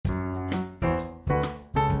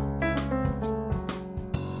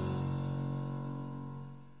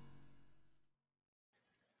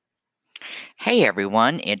Hey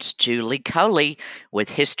everyone, it's Julie Coley with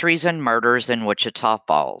Histories and Murders in Wichita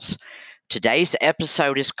Falls. Today's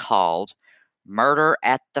episode is called Murder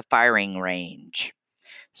at the Firing Range.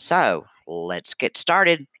 So, let's get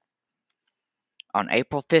started. On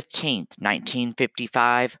April 15th,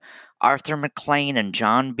 1955, Arthur McLean and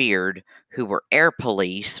John Beard, who were air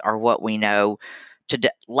police, or what we know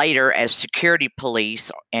later as security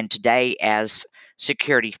police and today as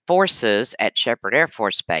security forces at Sheppard Air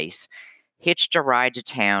Force Base, hitched a ride to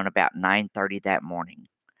town about 9:30 that morning.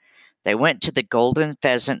 They went to the Golden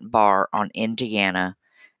Pheasant Bar on Indiana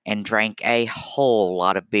and drank a whole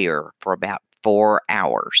lot of beer for about 4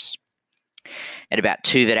 hours. At about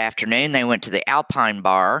 2 that afternoon, they went to the Alpine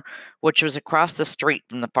Bar, which was across the street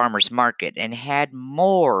from the farmer's market, and had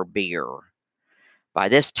more beer. By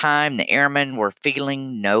this time, the airmen were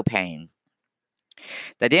feeling no pain.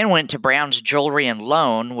 They then went to Brown's Jewelry and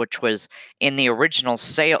Loan, which was in the original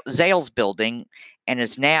Zales building and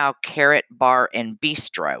is now Carrot Bar and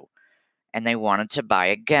Bistro, and they wanted to buy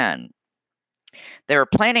a gun. They were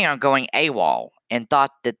planning on going AWOL and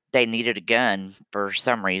thought that they needed a gun for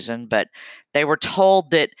some reason, but they were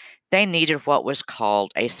told that they needed what was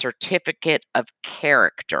called a certificate of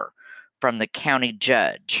character from the county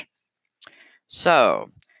judge.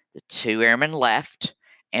 So the two airmen left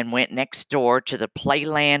and went next door to the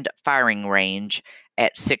Playland Firing Range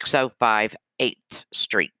at 605 8th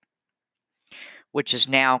Street, which is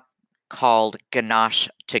now called Ganache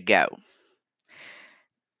to Go.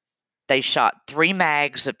 They shot 3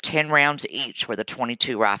 mags of 10 rounds each with a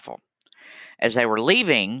 .22 rifle. As they were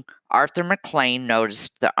leaving, Arthur McLean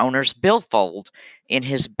noticed the owner's billfold in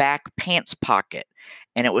his back pants pocket,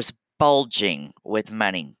 and it was bulging with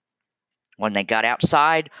money. When they got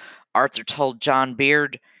outside, Arthur told John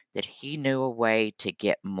Beard that he knew a way to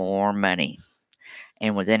get more money.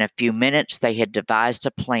 And within a few minutes, they had devised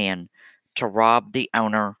a plan to rob the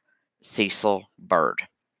owner, Cecil Bird.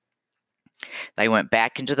 They went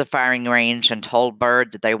back into the firing range and told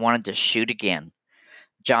Bird that they wanted to shoot again.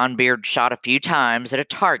 John Beard shot a few times at a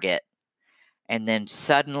target, and then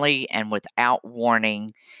suddenly and without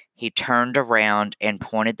warning, he turned around and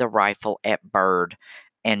pointed the rifle at Bird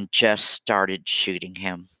and just started shooting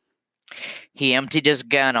him. He emptied his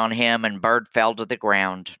gun on him, and Bird fell to the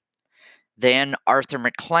ground. Then Arthur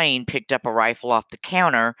McLean picked up a rifle off the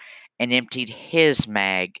counter and emptied his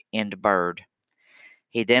mag into Bird.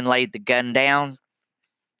 He then laid the gun down,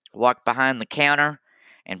 walked behind the counter,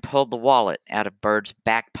 and pulled the wallet out of Bird's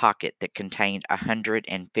back pocket that contained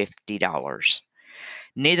 $150.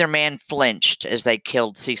 Neither man flinched as they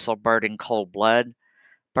killed Cecil Bird in cold blood.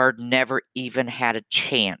 Bird never even had a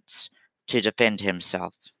chance to defend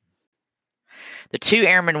himself. The two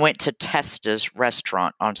airmen went to Testa's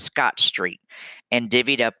restaurant on Scott Street and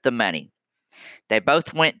divvied up the money. They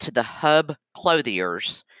both went to the Hub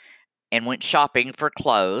Clothiers and went shopping for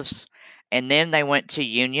clothes, and then they went to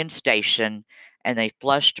Union Station and they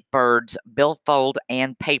flushed Bird's billfold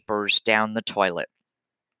and papers down the toilet.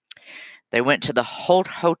 They went to the Holt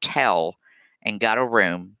Hotel and got a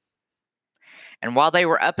room. And while they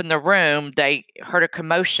were up in the room, they heard a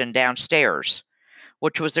commotion downstairs,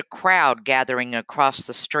 which was a crowd gathering across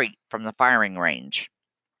the street from the firing range.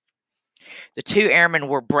 The two airmen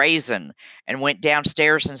were brazen and went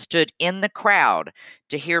downstairs and stood in the crowd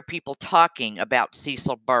to hear people talking about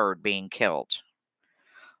Cecil Bird being killed.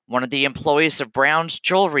 One of the employees of Brown's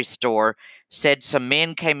Jewelry Store said some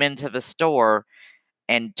men came into the store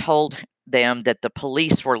and told them that the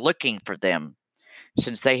police were looking for them,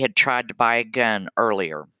 since they had tried to buy a gun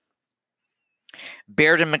earlier.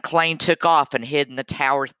 Beard and McLean took off and hid in the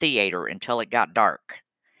Tower Theater until it got dark,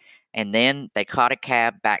 and then they caught a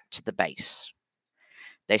cab back to the base.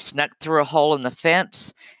 They snuck through a hole in the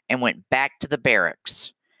fence and went back to the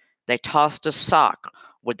barracks. They tossed a sock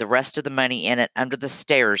with the rest of the money in it under the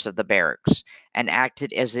stairs of the barracks and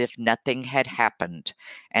acted as if nothing had happened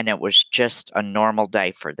and it was just a normal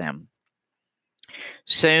day for them.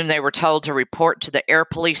 Soon they were told to report to the Air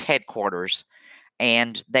Police headquarters,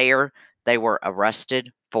 and there they were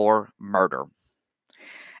arrested for murder.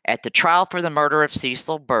 At the trial for the murder of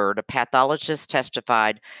Cecil Bird, a pathologist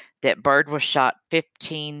testified that Bird was shot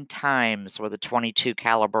 15 times with a .22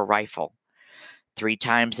 caliber rifle, 3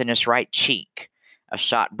 times in his right cheek. A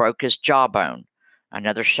shot broke his jawbone.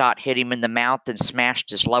 Another shot hit him in the mouth and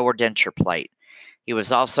smashed his lower denture plate. He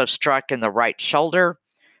was also struck in the right shoulder,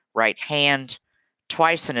 right hand,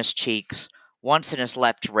 twice in his cheeks, once in his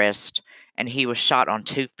left wrist, and he was shot on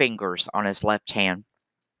 2 fingers on his left hand.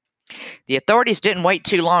 The authorities didn't wait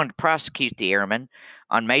too long to prosecute the airmen.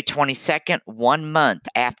 On May 22nd, 1 month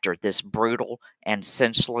after this brutal and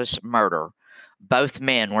senseless murder, Both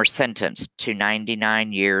men were sentenced to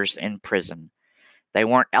 99 years in prison. They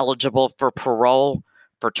weren't eligible for parole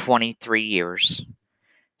for 23 years.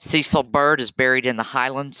 Cecil Byrd is buried in the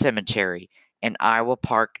Highland Cemetery in Iowa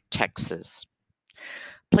Park, Texas.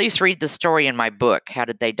 Please read the story in my book, How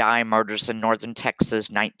Did They Die? Murders in Northern Texas,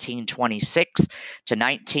 1926 to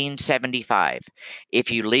 1975. If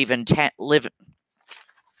you live in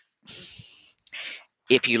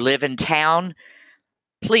town,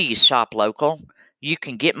 please shop local. You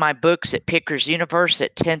can get my books at Pickers Universe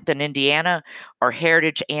at 10th and Indiana or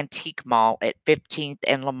Heritage Antique Mall at 15th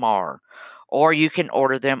and Lamar, or you can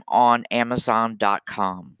order them on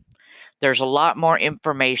Amazon.com. There's a lot more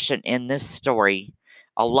information in this story,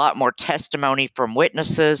 a lot more testimony from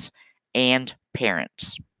witnesses and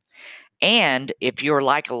parents. And if you're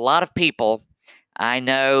like a lot of people I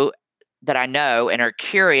know and are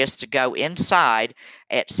curious to go inside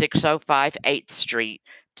at 605 8th Street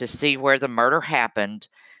to see where the murder happened,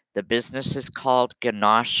 the business is called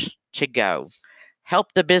Ganache to Go.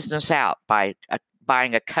 Help the business out by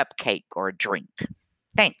buying a cupcake or a drink.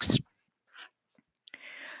 Thanks.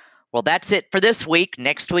 Well, that's it for this week.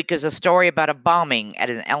 Next week is a story about a bombing at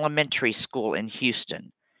an elementary school in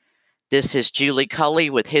Houston. This is Julie Culley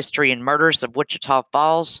with History and Murders of Wichita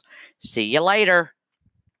Falls. See you later.